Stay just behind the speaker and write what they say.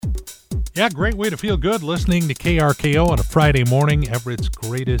Yeah, great way to feel good listening to KRKO on a Friday morning. Everett's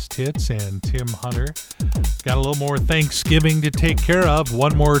Greatest Hits and Tim Hunter. Got a little more Thanksgiving to take care of.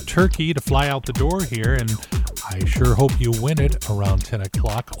 One more turkey to fly out the door here, and I sure hope you win it around 10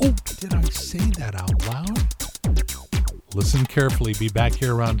 o'clock. Oh, did I say that out loud? Listen carefully. Be back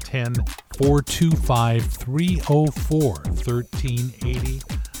here around 10,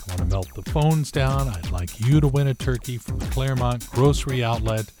 425-304-1380. I want to melt the phones down. I'd like you to win a turkey from the Claremont Grocery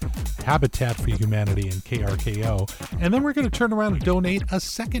Outlet, Habitat for Humanity, and KRKO. And then we're going to turn around and donate a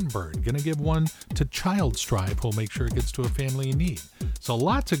second bird. Going to give one to Child Stripe, who'll make sure it gets to a family in need. So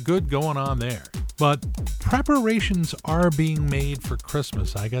lots of good going on there. But preparations are being made for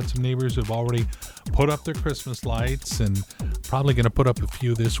Christmas. I got some neighbors who've already put up their Christmas lights and probably going to put up a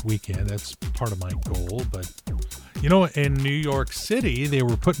few this weekend. That's part of my goal. But, you know, in New York City, they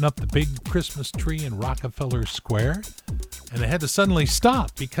were putting up the big Christmas tree in Rockefeller Square, and they had to suddenly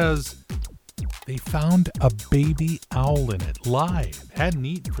stop because they found a baby owl in it live. Hadn't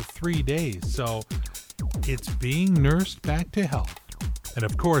eaten for 3 days, so it's being nursed back to health. And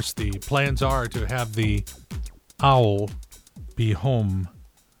of course, the plans are to have the owl be home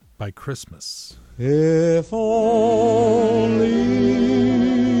by Christmas. If only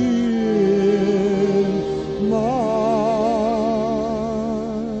in my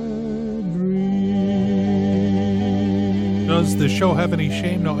dream. Does the show have any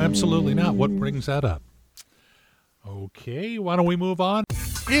shame? No, absolutely not. What brings that up? Okay, why don't we move on?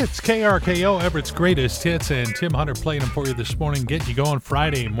 It's KRKO, Everett's Greatest Hits, and Tim Hunter playing them for you this morning. Get you going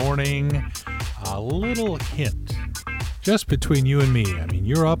Friday morning. A little hint, just between you and me. I mean,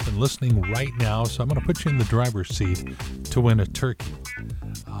 you're up and listening right now, so I'm going to put you in the driver's seat to win a turkey.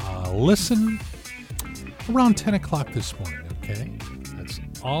 Listen around 10 o'clock this morning, okay? That's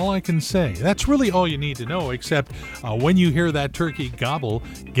all I can say. That's really all you need to know, except when you hear that turkey gobble,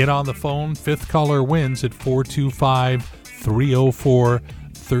 get on the phone. Fifth caller wins at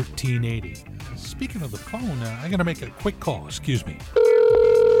 425-304-1380. Speaking of the phone, I'm going to make a quick call. Excuse me.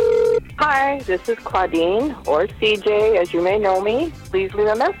 Hi, this is Claudine, or CJ, as you may know me. Please leave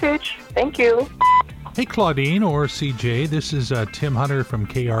a message. Thank you. Hey, Claudine, or CJ. This is Tim Hunter from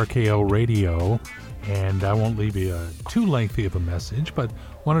KRKO Radio, and I won't leave you too lengthy of a message, but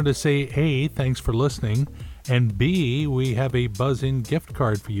wanted to say, A, thanks for listening, and B, we have a Buzz-In gift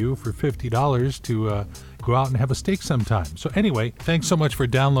card for you for $50 to go out and have a steak sometime. So anyway, thanks so much for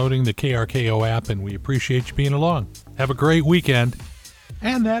downloading the KRKO app, and we appreciate you being along. Have a great weekend.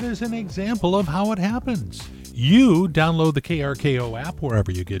 And that is an example of how it happens. You download the KRKO app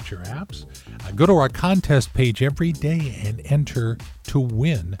wherever you get your apps. Go to our contest page every day and enter to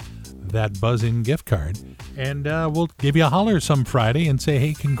win that Buzz-In gift card. And we'll give you a holler some Friday and say,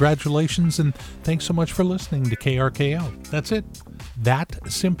 hey, congratulations and thanks so much for listening to KRKO. That's it. That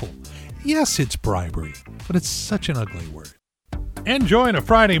simple. Yes, it's bribery, but it's such an ugly word. Enjoying a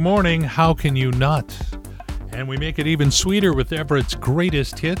Friday morning, how can you not? And we make it even sweeter with Everett's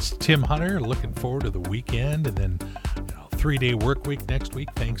Greatest Hits. Tim Hunter, looking forward to the weekend, and then 3-day work week next week,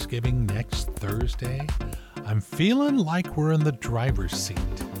 Thanksgiving next Thursday. I'm feeling like we're in the driver's seat.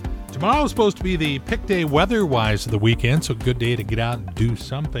 Tomorrow's supposed to be the pick day weather-wise of the weekend, so good day to get out and do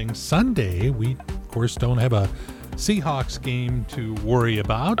something. Sunday, we, of course, don't have a Seahawks game to worry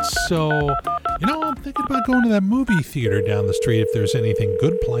about, so, I'm thinking about going to that movie theater down the street if there's anything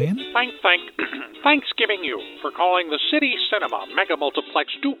good playing. Thanksgiving you for calling the City Cinema Mega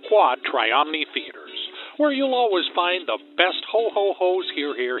Multiplex Du Quad Triomni Theaters, where you'll always find the best ho-ho-hos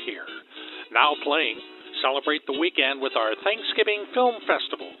here. Now playing, celebrate the weekend with our Thanksgiving Film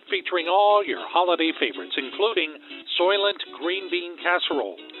Festival, featuring all your holiday favorites, including Soylent Green Bean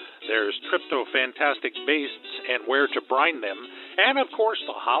Casserole. There's Trypto-Fantastic Bastes and Where to Brine Them, and of course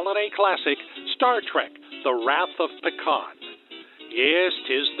the holiday classic, Star Trek, The Wrath of Pecan. Yes,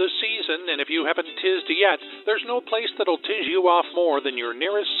 'tis the season, and if you haven't tizzed yet, there's no place that'll tiz you off more than your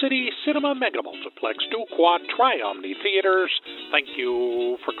nearest City Cinema Mega Multiplex Du Quad Triomni Theaters. Thank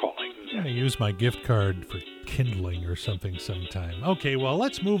you for calling. I'm going to use my gift card for kindling or something sometime. Okay, well,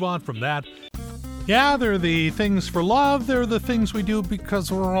 let's move on from that. Yeah, they're the things for love. They're the things we do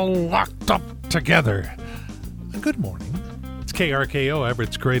because we're all locked up together. Good morning. It's KRKO,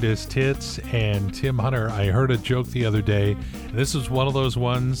 Everett's Greatest Hits, and Tim Hunter. I heard a joke the other day. This is one of those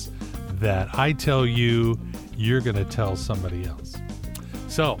ones that I tell you, you're going to tell somebody else.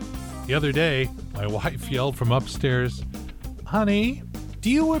 So, the other day, my wife yelled from upstairs, honey, do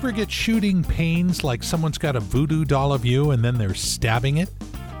you ever get shooting pains like someone's got a voodoo doll of you and then they're stabbing it?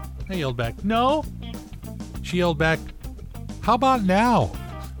 I yelled back, no. She yelled back, how about now?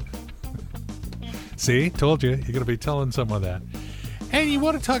 See, told you, you're going to be telling someone that. And you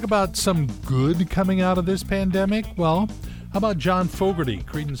want to talk about some good coming out of this pandemic? Well, how about John Fogerty,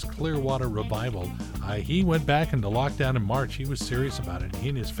 Creedence Clearwater Revival? He went back into lockdown in March. He was serious about it. He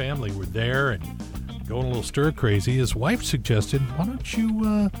and his family were there and going a little stir crazy. His wife suggested, why don't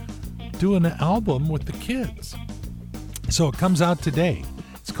you do an album with the kids? So it comes out today.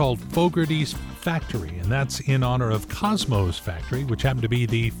 It's called Fogerty's Factory, and that's in honor of Cosmo's Factory, which happened to be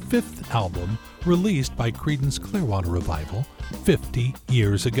the 5th album released by Creedence Clearwater Revival 50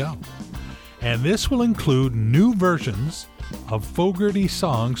 years ago. And this will include new versions of Fogerty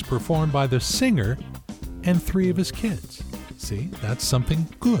songs performed by the singer and 3 of his kids. See, that's something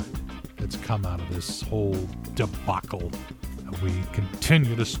good that's come out of this whole debacle that we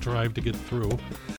continue to strive to get through.